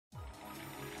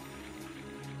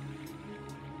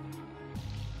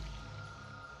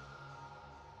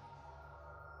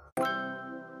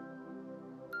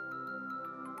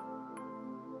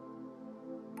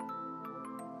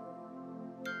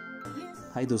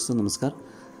Hi ദോസ്തോ, നമസ്കാർ.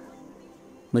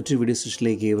 മറ്റൊരു video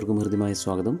സെഷനിലേക്ക് ഏവർക്കും ഹൃദ്യമായ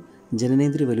സ്വാഗതം.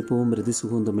 ജനനേന്ദ്രിയ വലിപ്പവും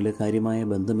രതിസുഖവും തമ്മിൽ കാര്യമായ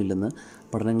ബന്ധമില്ലെന്ന്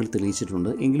പഠനങ്ങൾ തെളിയിച്ചിട്ടുണ്ട്.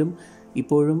 എങ്കിലും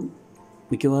ഇപ്പോഴും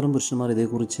മിക്കവാറും പുരുഷന്മാർ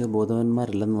ഇതേക്കുറിച്ച്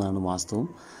ബോധവാന്മാരല്ലെന്നതാണ് വാസ്തവം.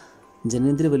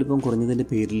 ജനനേന്ദ്രിയ വലിപ്പം കുറഞ്ഞതിൻ്റെ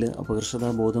പേരിൽ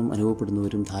അപകർഷതാബോധം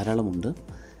അനുഭവപ്പെടുന്നവരും ധാരാളമുണ്ട്.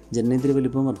 ജനനേന്ദ്രിയ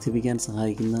വലിപ്പം വർദ്ധിപ്പിക്കാൻ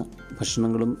സഹായിക്കുന്ന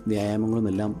ഭക്ഷണങ്ങളും വ്യായാമങ്ങളും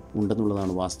എല്ലാം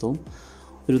ഉണ്ടെന്നുള്ളതാണ് വാസ്തവം.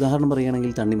 ഒരു ഉദാഹരണം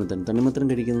പറയുകയാണെങ്കിൽ തണ്ണിമത്തൻ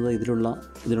കഴിക്കുന്നത്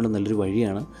ഇതിനുള്ള നല്ലൊരു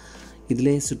വഴിയാണ്.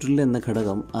 ഇതിലെ സിട്രുലിൻ എന്ന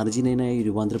ഘടകം അർജിനൈനായി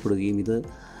രൂപാന്തരപ്പെടുകയും ഇത്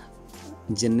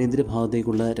ജനനേന്ദ്രിയ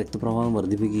ഭാഗത്തേക്കുള്ള രക്തപ്രവാഹം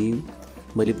വർദ്ധിപ്പിക്കുകയും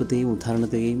വലിപ്പത്തെയും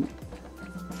ഉദ്ധാരണത്തെയും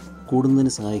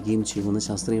കൂടുന്നതിന് സഹായിക്കുകയും ചെയ്യുമെന്ന്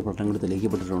ശാസ്ത്രീയ പഠനങ്ങൾ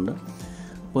തെളിയിക്കപ്പെട്ടിട്ടുണ്ട്.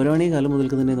 പൗരാണിക കാലം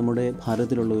മുതൽക്ക് തന്നെ നമ്മുടെ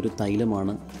ഭാരതത്തിലുള്ള ഒരു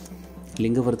തൈലമാണ്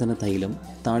ലിംഗവർധന തൈലം.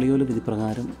 താളിയോല വിധി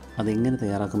പ്രകാരം അതെങ്ങനെ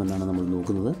തയ്യാറാക്കുമെന്നാണ് നമ്മൾ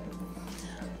നോക്കുന്നത്.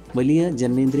 വലിയ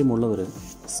ജനനേന്ദ്രിയമുള്ളവർ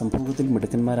സംഭവത്തിൽ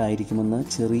മിടുക്കന്മാരായിരിക്കുമെന്ന്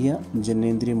ചെറിയ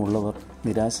ജനനേന്ദ്രിയമുള്ളവർ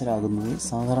നിരാശരാകുന്നത്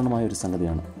സാധാരണമായ ഒരു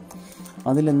സംഗതിയാണ്.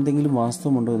 അതിലെന്തെങ്കിലും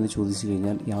വാസ്തവമുണ്ടോ എന്ന് ചോദിച്ചു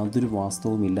കഴിഞ്ഞാൽ യാതൊരു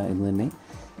വാസ്തവുമില്ല എന്ന്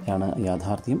തന്നെയാണ്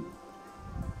യാഥാർത്ഥ്യം.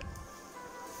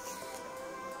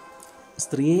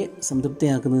 സ്ത്രീയെ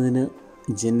സംതൃപ്തിയാക്കുന്നതിന്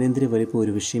ജനനേന്ദ്രിയ വലിപ്പം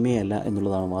ഒരു വിഷയമേ അല്ല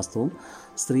എന്നുള്ളതാണ് വാസ്തവം.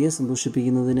 സ്ത്രീയെ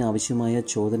സന്തോഷിപ്പിക്കുന്നതിന് ആവശ്യമായ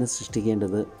ചോദന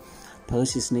സൃഷ്ടിക്കേണ്ടത്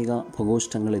ഭഗശിസ്നിക,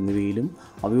 ഭഗോഷ്ടങ്ങൾ എന്നിവയിലും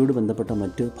അവയോട് ബന്ധപ്പെട്ട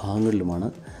മറ്റ് ഭാഗങ്ങളിലുമാണ്.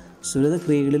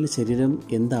 സുരതക്രിയകളിൽ ശരീരം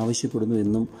എന്താവശ്യപ്പെടുന്നു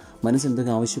എന്നും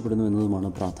മനസ്സെന്തൊക്കെ ആവശ്യപ്പെടുന്നു എന്നതുമാണ്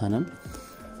പ്രാധാന്യം.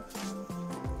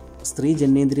 സ്ത്രീ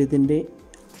ജനനേന്ദ്രിയത്തിൻ്റെ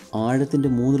ആഴത്തിൻ്റെ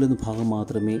 1/3 ഭാഗം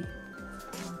മാത്രമേ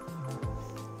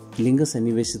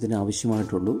ലിംഗസന്നിവേശത്തിന്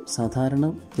ആവശ്യമായിട്ടുള്ളൂ. സാധാരണ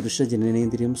പുരുഷ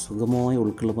ജനനേന്ദ്രിയം സുഗമമായി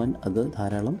ഉൾക്കൊള്ളുവാൻ അത്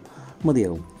ധാരാളം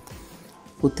മതിയാകും.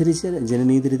 ഉദ്ധരിച്ച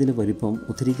ജനനേന്ദ്രിയത്തിൻ്റെ വലിപ്പം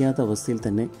ഉദ്ധരിക്കാത്ത അവസ്ഥയിൽ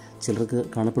തന്നെ ചിലർക്ക്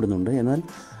കാണപ്പെടുന്നുണ്ട്. എന്നാൽ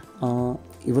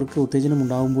ഇവർക്ക് ഉത്തേജനം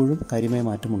ഉണ്ടാകുമ്പോഴും കാര്യമായ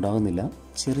മാറ്റം ഉണ്ടാകുന്നില്ല.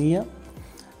 ചെറിയ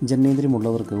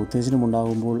ജനനേന്ദ്രിയമുള്ളവർക്ക് ഉത്തേജനം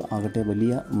ഉണ്ടാകുമ്പോൾ ആകട്ടെ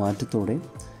വലിയ മാറ്റത്തോടെ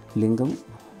ലിംഗം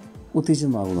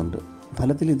ഉത്തേജിതമാകുന്നുണ്ട്.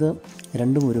 ഫലത്തിൽ ഇത്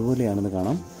രണ്ടും ഒരുപോലെയാണെന്ന്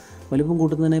കാണാം. വലിപ്പം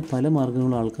കൂട്ടുന്നതിന് പല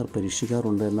മാർഗ്ഗങ്ങളും ആൾക്കാർ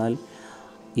പരീക്ഷിക്കാറുണ്ട്. എന്നാൽ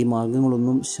ഈ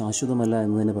മാർഗ്ഗങ്ങളൊന്നും ശാശ്വതമല്ല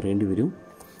എന്ന് തന്നെ പറയേണ്ടി വരും.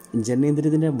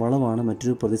 ജനനേന്ദ്രിയത്തിൻ്റെ വളവാണ്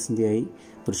മറ്റൊരു പ്രതിസന്ധിയായി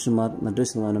പുരുഷന്മാർ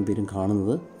 90% പേരും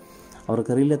കാണുന്നത്.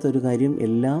 അവർക്കറിയില്ലാത്ത ഒരു കാര്യം,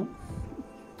 എല്ലാ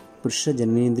പുരുഷ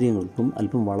ജനനേന്ദ്രിയങ്ങൾക്കും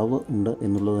അല്പം വളവ് ഉണ്ട്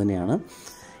എന്നുള്ളത് തന്നെയാണ്.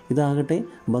 ഇതാകട്ടെ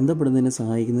ബന്ധപ്പെടുന്നതിന്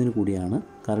സഹായിക്കുന്നതിന് കൂടിയാണ്.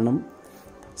 കാരണം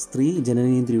സ്ത്രീ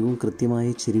ജനനേന്ദ്രിയവും കൃത്യമായ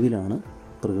ചെരിവിലാണ്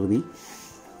പ്രകൃതി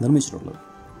നിർമ്മിച്ചിട്ടുള്ളത്.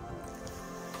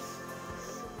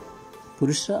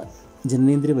 പുരുഷ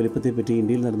ജനനേന്ദ്രിയ വലിപ്പത്തെപ്പറ്റി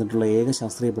ഇന്ത്യയിൽ നടന്നിട്ടുള്ള ഏക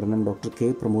ശാസ്ത്രീയ പഠനം ഡോക്ടർ കെ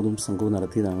പ്രമോദും സംഘവും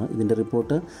നടത്തിയതാണ്. ഇതിൻ്റെ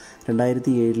report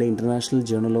 2007 international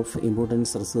journal of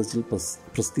importance റിസർച്ചിൽ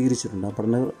പ്രസിദ്ധീകരിച്ചിട്ടുണ്ട്. ആ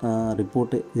പഠന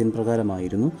റിപ്പോർട്ട് ഇതിന്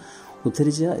പ്രകാരമായിരുന്നു.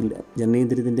 ഉദ്ധരിച്ച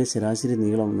ജനനേന്ദ്രിയത്തിൻ്റെ ശരാശരി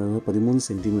നീളം എന്നത് 13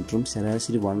 സെൻറ്റിമീറ്ററും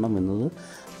ശരാശരി വണ്ണം എന്നത്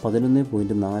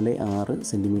 11.46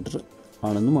 സെൻറ്റിമീറ്റർ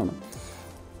ആണെന്നുമാണ്.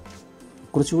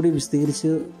 കുറച്ചുകൂടി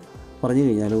വിശദീകരിച്ച് പറഞ്ഞു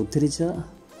കഴിഞ്ഞാൽ ഉദ്ധരിച്ച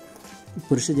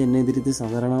പുരുഷ ജനനേന്ദ്രിയത്തെ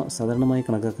സാധാരണമായി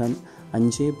കണക്കാക്കാൻ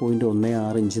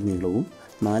 5.16 ഇഞ്ച് നീളവും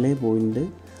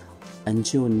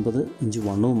 4.59 ഇഞ്ച്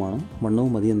വണ്ണവും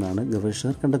മതിയെന്നാണ്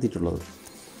ഗവേഷകർ കണ്ടെത്തിയിട്ടുള്ളത്.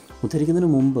 ഉദ്ധരിക്കുന്നതിന്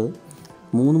മുമ്പ്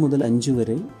 3 മുതൽ 5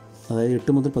 വരെ, അതായത്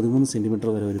 8 മുതൽ 13 സെൻറ്റിമീറ്റർ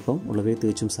വരെ വലിപ്പം ഉള്ളവയെ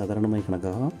തികച്ചും സാധാരണമായി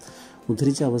കണക്കാക്കാം.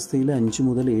 ഉദ്ധരിച്ച അവസ്ഥയിൽ 5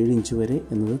 മുതൽ 7 ഇഞ്ച് വരെ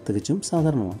എന്നത് തികച്ചും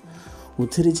സാധാരണമാണ്.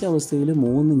 ഉദ്ധരിച്ച അവസ്ഥയിൽ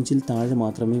 3 ഇഞ്ചിൽ താഴെ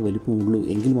മാത്രമേ വലിപ്പമുള്ളൂ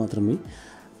എങ്കിൽ മാത്രമേ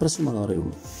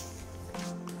പ്രശ്നമാകാറുള്ളൂ.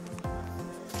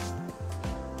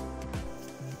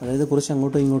 അതായത് കുറച്ച്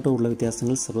അങ്ങോട്ടോ ഇങ്ങോട്ടോ ഉള്ള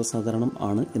വ്യത്യാസങ്ങൾ സർവ്വസാധാരണം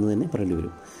ആണ് എന്ന് തന്നെ പറയേണ്ടി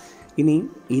വരും. ഇനി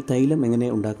ഈ തൈലം എങ്ങനെ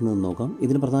ഉണ്ടാക്കുന്നതെന്ന് നോക്കാം.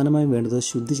 ഇതിന് പ്രധാനമായും വേണ്ടത്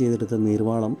ശുദ്ധി ചെയ്തെടുത്ത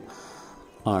നീർവാളം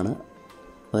ആണ്,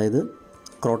 അതായത്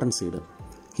ക്രോട്ടൺ സീഡ്.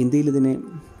 ഹിന്ദിയിൽ ഇതിനെ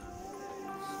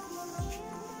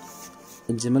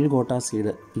ജമാൽ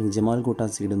ഗോട്ട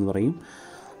സീഡ് എന്ന് പറയും.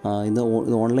 ഇത്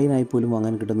ഓൺലൈനായി പോലും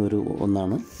വാങ്ങാൻ കിട്ടുന്ന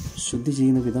ഒന്നാണ്. ശുദ്ധി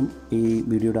ചെയ്യുന്ന വിധം ഈ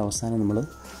വീഡിയോയുടെ അവസാനം നമ്മൾ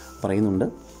പറയുന്നുണ്ട്.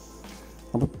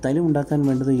 അപ്പോൾ തൈലം ഉണ്ടാക്കാൻ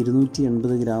വേണ്ടത്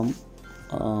 280 ഗ്രാം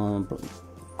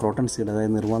ക്രോട്ടൺ സീഡ്,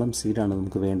 അതായത് നിർവാളം സീഡാണ്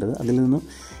നമുക്ക് വേണ്ടത്. അതിൽ നിന്നും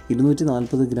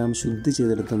 240 ഗ്രാം ശുദ്ധി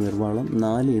ചെയ്തെടുത്ത നിർവാളം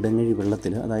 4 ഇടങ്ങഴി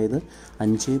വെള്ളത്തിൽ, അതായത്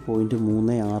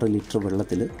 5.36 ലിറ്റർ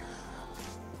വെള്ളത്തിൽ,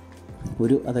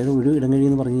 ഒരു ഇടങ്ങഴി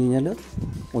എന്ന് പറഞ്ഞു കഴിഞ്ഞാൽ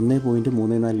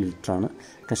 1.34 ലിറ്ററാണ്,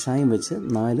 കഷായം വെച്ച്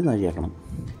 4 നാഴിയാക്കണം.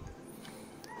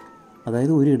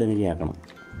 അതായത് ഒരു ഇടങ്ങഴിയാക്കണം.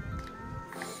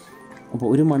 അപ്പോൾ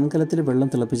ഒരു മൺകലത്തിൽ വെള്ളം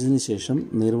തിളപ്പിച്ചതിന് ശേഷം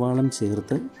നീർവാളം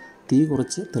ചേർത്ത് തീ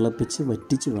കുറച്ച് തിളപ്പിച്ച്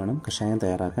വറ്റിച്ച് വേണം കഷായം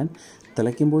തയ്യാറാക്കാൻ.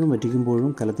 തിളയ്ക്കുമ്പോഴും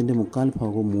വറ്റിക്കുമ്പോഴും കലത്തിൻ്റെ 1/4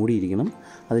 ഭാഗവും മൂടിയിരിക്കണം.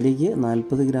 അതിലേക്ക്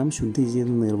 40 ഗ്രാം ശുദ്ധി ചെയ്ത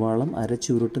നീർവാളം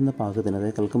അരച്ചുരുട്ടുന്ന പാകത്തിന്,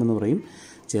 അതായത് കൽക്കമെന്ന് പറയും,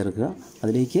 ചേർക്കുക.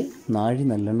 അതിലേക്ക് നാഴി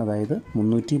നല്ലെണ്ണ, അതായത്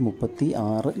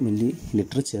 336 മില്ലി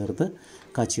ലിറ്റർ ചേർത്ത്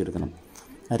കാച്ചിയെടുക്കണം.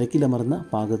 അരക്കിലമർന്ന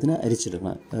പാകത്തിന്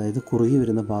അരിച്ചെടുക്കണം, അതായത് കുറുകി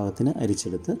വരുന്ന പാകത്തിന്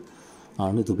അരിച്ചെടുത്ത്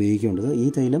ആണ് ഇത് ഉപയോഗിക്കേണ്ടത്. ഈ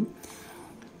തൈലം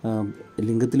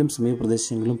ലിംഗത്തിലും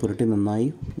സമീപപ്രദേശങ്ങളിലും പുരട്ടി നന്നായി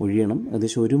ഒഴിയണം.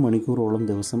 ഏകദേശം 1 മണിക്കൂറോളം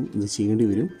ദിവസം ഇത് ചെയ്യേണ്ടി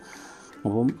വരും.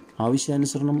 അപ്പം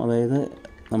ആവശ്യാനുസരണം, അതായത്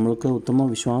നമ്മൾക്ക് ഉത്തമ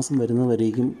വിശ്വാസം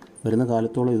വരുന്ന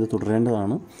കാലത്തോളം ഇത്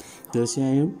തുടരേണ്ടതാണ്.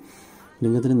 തീർച്ചയായും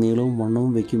ലിംഗത്തിന് നീളവും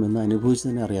വണ്ണവും വയ്ക്കുമെന്ന് അനുഭവിച്ച്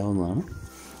തന്നെ അറിയാവുന്നതാണ്.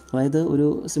 അതായത് ഒരു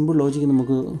സിമ്പിൾ ലോജിക്ക്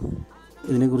നമുക്ക്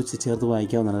ഇതിനെക്കുറിച്ച് ചേർത്ത്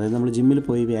വായിക്കാവുന്നതാണ്. അതായത് നമ്മൾ ജിമ്മിൽ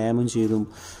പോയി വ്യായാമം ചെയ്തും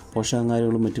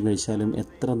പോഷകാഹാരങ്ങളും മറ്റും കഴിച്ചാലും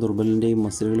എത്ര ദുർബലിൻ്റെയും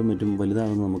മസിലുകളും മറ്റും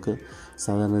വലുതാകുന്നത് നമുക്ക്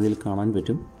സാധാരണഗതിയിൽ കാണാൻ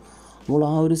പറ്റും. അപ്പോൾ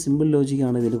ആ ഒരു സിമ്പിൾ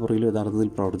ലോജിക്കാണ് ഇതിൻ്റെ പുറകിൽ യഥാർത്ഥത്തിൽ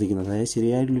പ്രവർത്തിക്കുന്നത്. അതായത്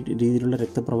ശരിയായ രീതിയിലുള്ള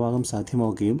രക്തപ്രവാഹം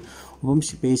സാധ്യമാക്കുകയും ഒപ്പം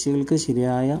പേശികൾക്ക്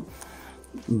ശരിയായ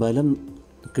ബലം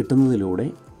കിട്ടുന്നതിലൂടെ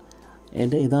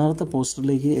എൻ്റെ യഥാർത്ഥ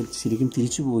പോസ്റ്ററിലേക്ക് ശരിക്കും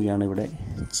തിരിച്ചു പോവുകയാണ് ഇവിടെ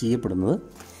ചെയ്യപ്പെടുന്നത്.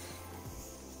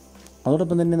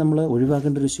 അതോടൊപ്പം തന്നെ നമ്മൾ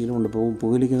ഒഴിവാക്കേണ്ട ഒരു ശീലമുണ്ട്.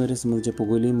 പുകവലിക്കുന്നവരെ സംബന്ധിച്ച്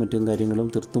പുകവലിയും മറ്റും കാര്യങ്ങളും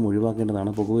തീർത്തും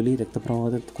ഒഴിവാക്കേണ്ടതാണ്. പുകവലി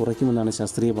രക്തപ്രവാഹത്തെ കുറയ്ക്കുമെന്നാണ്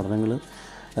ശാസ്ത്രീയ പഠനങ്ങൾ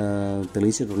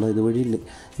തെളിയിച്ചിട്ടുള്ളത്. ഇതുവഴി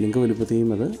ലിംഗവലുപ്പത്തെയും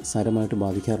അത് സാരമായിട്ട്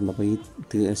ബാധിക്കാറുണ്ട്. അപ്പോൾ ഈ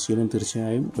ശീലം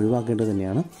തീർച്ചയായും ഒഴിവാക്കേണ്ടത്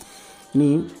തന്നെയാണ്. ഇനി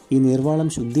ഈ നീർവാളം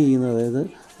ശുദ്ധി ചെയ്യുന്നത്, അതായത്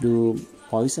ഒരു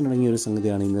പോയിസൺ അടങ്ങിയ ഒരു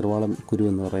സംഗതിയാണ് ഈ നീർവാളം കുരു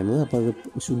എന്ന് പറയുന്നത്. അപ്പോൾ അത്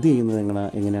ശുദ്ധി ചെയ്യുന്നത്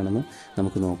എങ്ങനെയാണെന്ന്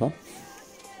നമുക്ക് നോക്കാം.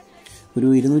 ഒരു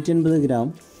 250 ഗ്രാം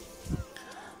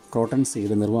ക്രോട്ടൺ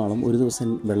സീഡ് നിർവാളം ഒരു ദിവസം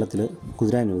വെള്ളത്തിൽ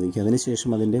കുതിരാൻ അനുവദിക്കുക. അതിനുശേഷം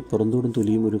അതിൻ്റെ പുറന്തോടും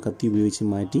തൊലിയും ഒരു കത്തി ഉപയോഗിച്ച്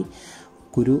മാറ്റി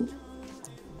കുരു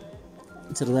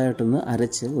ചെറുതായിട്ടൊന്ന്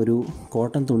അരച്ച് ഒരു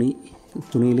കോട്ടൺ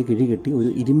തുണിയിൽ കിഴികെട്ടി ഒരു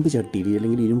ഇരുമ്പ് ചട്ടിയിൽ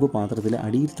അല്ലെങ്കിൽ ഇരുമ്പ് പാത്രത്തിൽ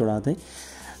അടിയിൽ തൊടാതെ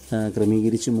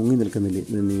ക്രമീകരിച്ച് മുങ്ങി നിൽക്കുന്ന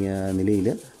നിലയിൽ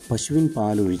പശുവിൻ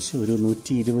പാലൊഴിച്ച് ഒരു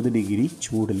 120 ഡിഗ്രി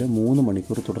ചൂടിൽ 3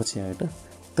 മണിക്കൂർ തുടർച്ചയായിട്ട്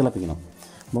തിളപ്പിക്കണം.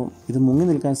 അപ്പം ഇത് മുങ്ങി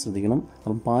നിൽക്കാൻ ശ്രദ്ധിക്കണം.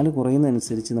 അപ്പം പാല്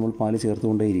കുറയുന്നതനുസരിച്ച് നമ്മൾ പാല്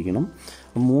ചേർത്തുകൊണ്ടേയിരിക്കണം.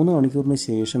 അപ്പം 3 മണിക്കൂറിന്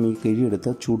ശേഷം ഈ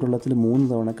കിഴിയെടുത്ത് ചൂടുവെള്ളത്തിൽ 3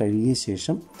 തവണ കഴുകിയ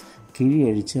ശേഷം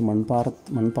കിഴിയഴിച്ച്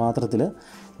മൺപാത്രത്തിൽ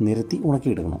നിരത്തി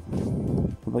ഉണക്കിയെടുക്കണം.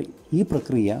 അപ്പോൾ ഈ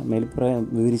പ്രക്രിയ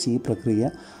വിവരിച്ച ഈ പ്രക്രിയ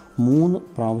 3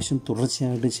 പ്രാവശ്യം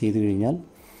തുടർച്ചയായിട്ട് ചെയ്തു കഴിഞ്ഞാൽ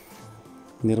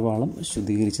നിർവാളം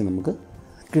ശുദ്ധീകരിച്ച് നമുക്ക്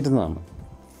കിട്ടുന്നതാണ്.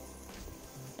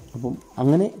 അപ്പം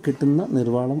അങ്ങനെ കിട്ടുന്ന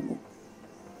നിർവാളം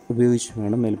ഉപയോഗിച്ച്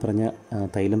വേണം മേൽപ്പറഞ്ഞ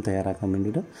തൈലം തയ്യാറാക്കാൻ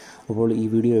വേണ്ടിയിട്ട്. അപ്പോൾ ഈ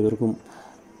വീഡിയോ എവർക്കും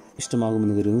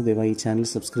ഇഷ്ടമാകുമെന്ന് കരുതുന്നു. ദയവായി ഈ ചാനൽ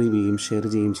സബ്സ്ക്രൈബ് ചെയ്യുകയും ഷെയർ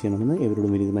ചെയ്യുകയും ചെയ്യണമെന്ന്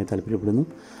എവരോടും വിനീതമായി താല്പര്യപ്പെടുന്നു.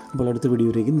 അപ്പോൾ അടുത്ത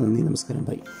വീഡിയോയിലേക്ക് നന്ദി, നമസ്കാരം,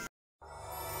 ബൈ.